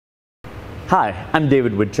Hi, I'm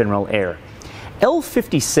David with General Air.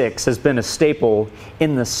 L-56 has been a staple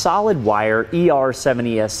in the solid wire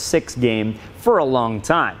ER70S-6 game for a long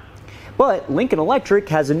time. But Lincoln Electric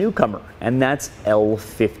has a newcomer, and that's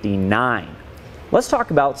L-59. Let's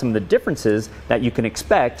talk about some of the differences that you can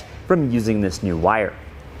expect from using this new wire.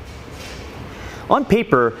 On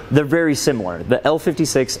paper, they're very similar. The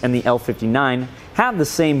L-56 and the L-59 have the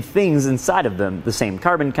same things inside of them, the same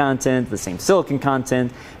carbon content, the same silicon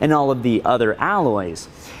content, and all of the other alloys.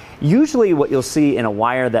 Usually what you'll see in a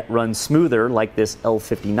wire that runs smoother, like this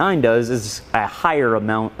L-59 does, is a higher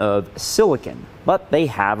amount of silicon. But they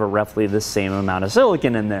have roughly the same amount of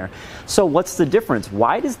silicon in there. So what's the difference?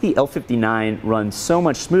 Why does the L-59 run so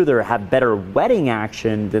much smoother, have better wetting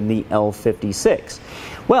action than the L-56?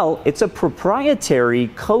 Well, it's a proprietary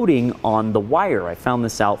coating on the wire. I found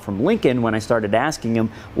this out from Lincoln when I started asking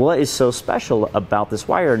him what is so special about this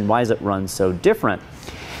wire and why does it run so different.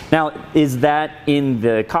 Now, is that in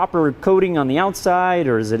the copper coating on the outside,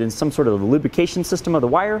 or is it in some sort of lubrication system of the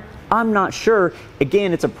wire? I'm not sure.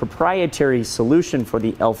 Again, it's a proprietary solution for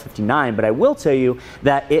the L-59, but I will tell you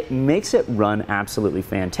that it makes it run absolutely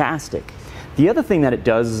fantastic. The other thing that it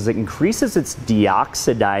does is it increases its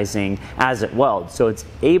deoxidizing as it welds, so it's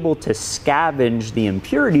able to scavenge the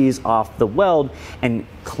impurities off the weld and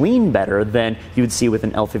clean better than you would see with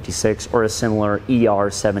an L-56 or a similar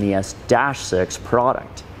ER70S-6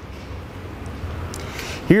 product.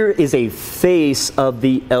 Here is a face of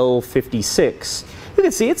the L-56. You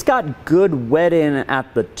can see it's got good wet in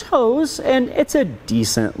at the toes and it's a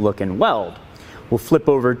decent looking weld. We'll flip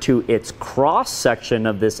over to its cross section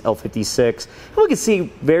of this L-56. We can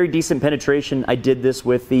see very decent penetration. I did this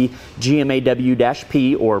with the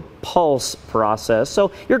GMAW-P or Pulse process,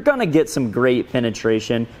 so you're gonna get some great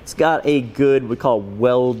penetration. It's got a good, we call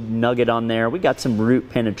weld nugget on there. We got some root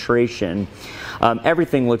penetration.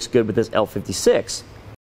 Everything looks good with this L-56.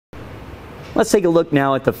 Let's take a look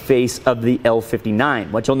now at the face of the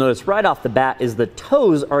L-59. What you'll notice right off the bat is the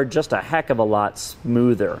toes are just a heck of a lot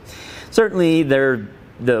smoother. Certainly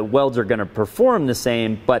the welds are going to perform the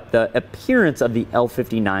same, but the appearance of the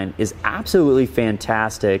L-59 is absolutely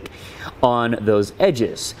fantastic on those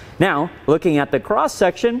edges. Now, looking at the cross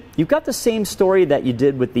section, you've got the same story that you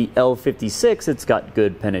did with the L-56. It's got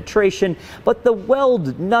good penetration, but the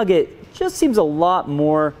weld nugget just seems a lot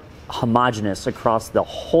more homogeneous across the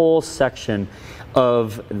whole section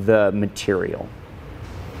of the material.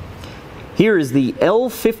 Here is the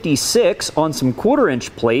L-56 on some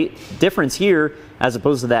 1/4-inch plate. Difference here, as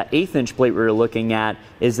opposed to that 1/8-inch plate we were looking at,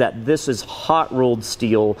 is that this is hot rolled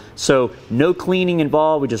steel, so no cleaning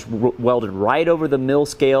involved. We just welded right over the mill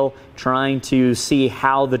scale, trying to see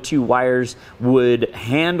how the two wires would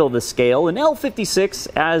handle the scale. And L-56,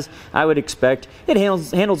 as I would expect, it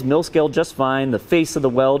handles mill scale just fine. The face of the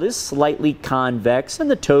weld is slightly convex and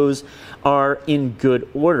the toes are in good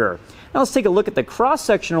order. Now let's take a look at the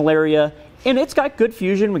cross-sectional area, and it's got good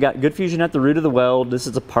fusion. We got good fusion at the root of the weld. This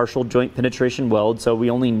is a partial joint penetration weld, so we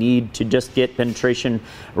only need to just get penetration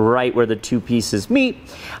right where the two pieces meet,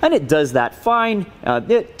 and it does that fine.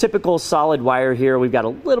 Typical solid wire here, we've got a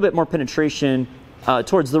little bit more penetration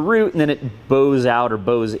towards the root, and then it bows out, or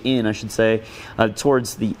bows in, I should say,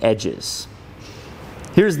 towards the edges.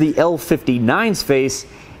 Here's the L-59's face.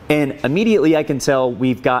 And immediately I can tell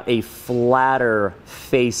we've got a flatter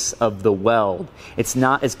face of the weld. It's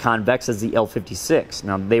not as convex as the L-56.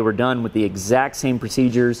 Now, they were done with the exact same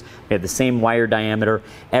procedures. They had the same wire diameter.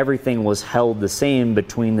 Everything was held the same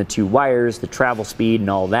between the two wires, the travel speed and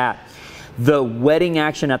all that. The wetting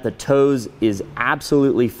action at the toes is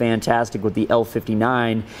absolutely fantastic with the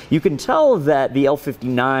L-59. You can tell that the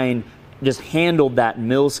L-59 just handled that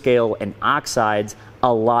mill scale and oxides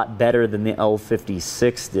a lot better than the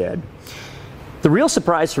L-56 did. The real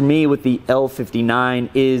surprise for me with the L-59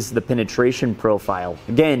 is the penetration profile.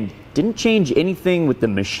 Again, didn't change anything with the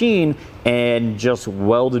machine and just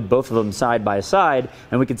welded both of them side by side,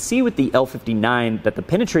 and we could see with the L-59 that the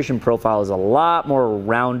penetration profile is a lot more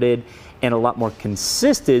rounded and a lot more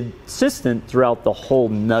consistent throughout the whole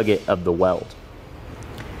nugget of the weld.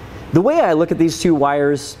 The way I look at these two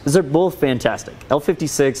wires is they're both fantastic.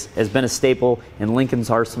 L-56 has been a staple in Lincoln's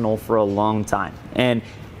arsenal for a long time, and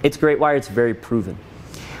it's a great wire. It's very proven.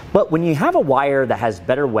 But when you have a wire that has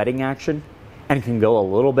better wetting action and can go a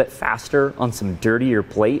little bit faster on some dirtier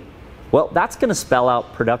plate, well, that's going to spell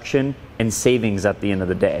out production and savings at the end of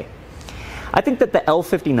the day. I think that the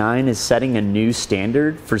L-59 is setting a new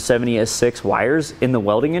standard for 70S-6 wires in the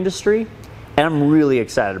welding industry, and I'm really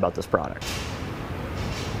excited about this product.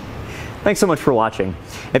 Thanks so much for watching.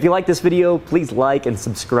 If you like this video, please like and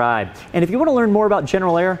subscribe. And if you want to learn more about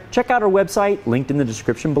General Air, check out our website linked in the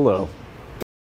description below.